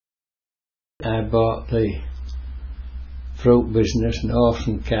I bought the fruit business, an horse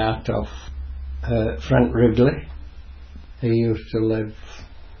and cart off Frank Ridley. He used to live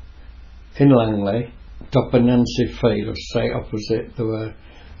in Langley, top of Nancy Field, straight opposite the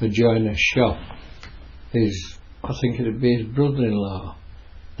joiner's shop. I think it'd be his brother-in-law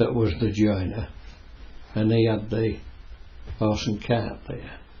that was the joiner, and he had the horse and cart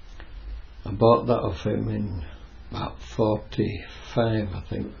there. I bought that off him in about 45, I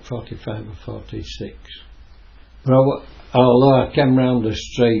think, 45 or 46. But although I came round the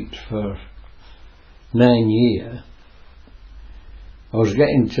street for 9 years, I was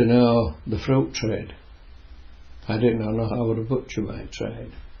getting to know the fruit trade. I didn't know how I was a butcher by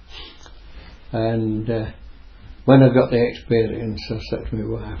trade. And when I got the experience, I said to my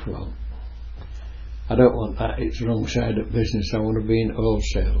wife, well, I don't want that, it's the wrong side of business, I want to be in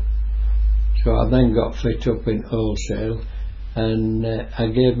wholesale. So I then got fit up in wholesale, and I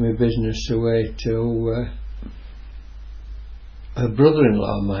gave my business away to a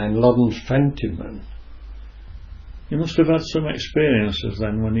brother-in-law of mine, Loddon's Fentyman. You must have had some experiences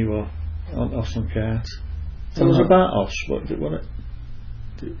then when you were on horse and cart. Tell us about horse.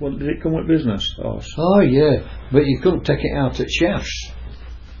 What did it come with business, horse? Oh yeah, but you couldn't take it out at shafts.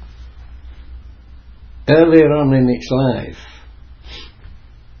 Earlier on in its life,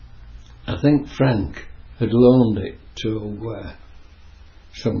 I think Frank had loaned it to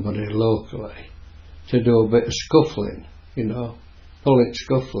somebody locally to do a bit of scuffling, pulling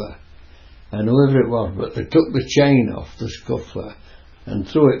scuffler, and whoever it was, but they took the chain off the scuffler and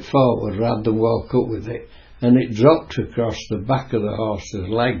threw it forward rather than walk up with it, and it dropped across the back of the horse's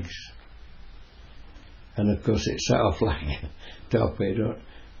legs, and of course it set off like a torpedo.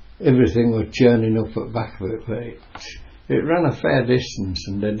 Everything was churning up at the back of it, but it ran a fair distance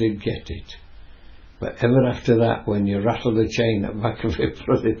and they did get it. But ever after that, when you rattle the chain at the back of it,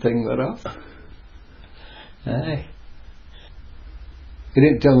 bloody thing went off. Aye. You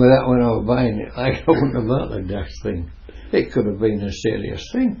didn't tell me that when I was buying it, like I wouldn't have bought the dash thing. It could have been a serious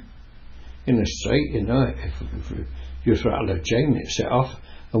thing. In the street, if you just rattled a chain, it set off,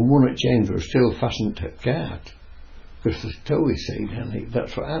 and one of the chains was still fastened to the cart. Because there's two, you see, and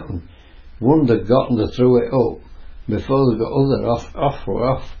that's what happened. One they got and they threw it up, before they got other were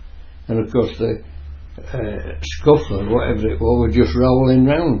off. And of course the scuffler, whatever it was, were just rolling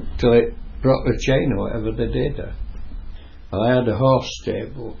round till it broke the chain or whatever they did. I had a horse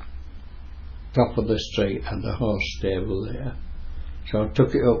stable, top of the street, had a horse stable there. So I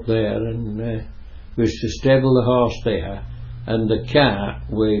took it up there, and we used to stable the horse there, and the car,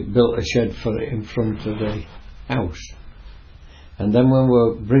 we built a shed for it in front of the house. And then when we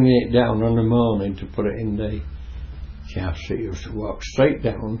were bringing it down on the morning to put it in the shafts, it used to walk straight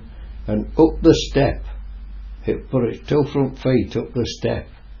down and up the step. It put its two front feet up the step,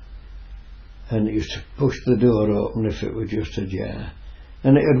 and it used to push the door open if it were just ajar.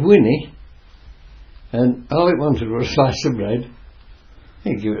 And it had whinny, and all it wanted was a slice of bread.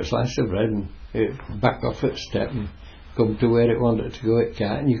 You'd give it a slice of bread and it'd back off at step and come to where it wanted to go at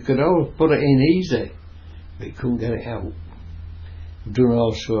cart, and you could always put it in easy, but you couldn't get it out. We've done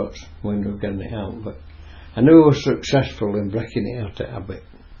all sorts when we were getting it out, but I knew I was successful in breaking it out of habit.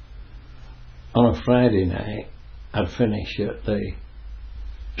 On a Friday night, I'd finish at the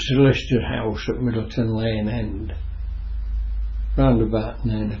solicitor house at Middleton Lane End, round about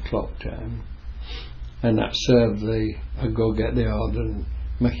 9 o'clock time, and that served I'd go get the order and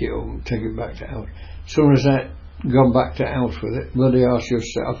make it up and take it back to house. As soon as I'd gone back to house with it, bloody horse used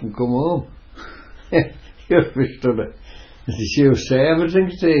to set off and come home. You'd be stood it. And she would say, have a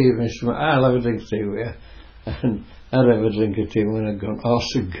drink of tea, Mr. I'll have a drink of tea with you. And I'd have a drink of tea when I'd gone,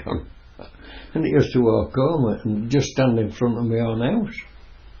 horse had gone. And it used to walk home and just stand in front of my own house.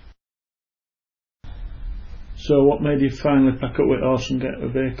 So what made you finally pack up with horse and get a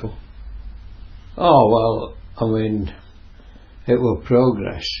vehicle? Oh, well, I mean, it was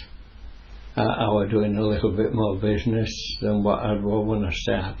progress. I was doing a little bit more business than what I was when I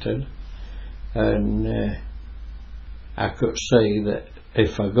started. And I could see that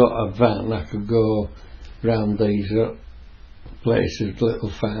if I got a van, I could go round these places, little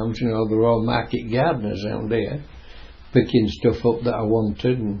farms, they're all market gardeners around here, picking stuff up that I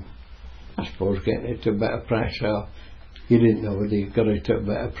wanted, and I suppose getting it to a better price. So you didn't know whether you got it at a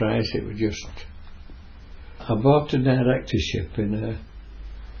better price, it was just... I bought a directorship in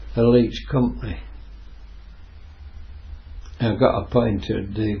a Leeds company. I got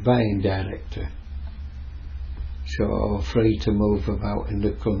appointed the buying director, so I was free to move about in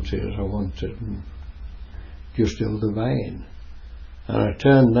the country as I wanted and just do the buying. And I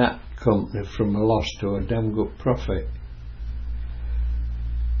turned that company from a loss to a damn good profit.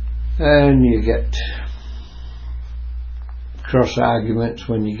 and you get cross arguments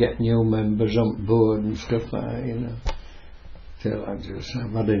when you get new members on board and stuff like that, you know. Till I've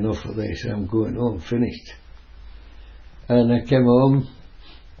had enough of this, I'm going home, finished. And I came home,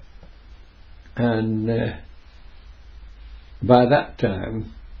 and by that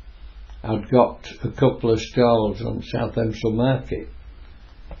time I'd got a couple of stalls on South Emsall Market,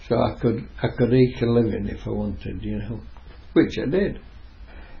 so I could eke a living if I wanted, you know, which I did.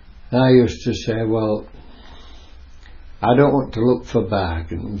 I used to say, well, I don't want to look for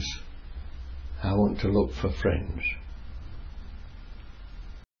bargains, I want to look for friends.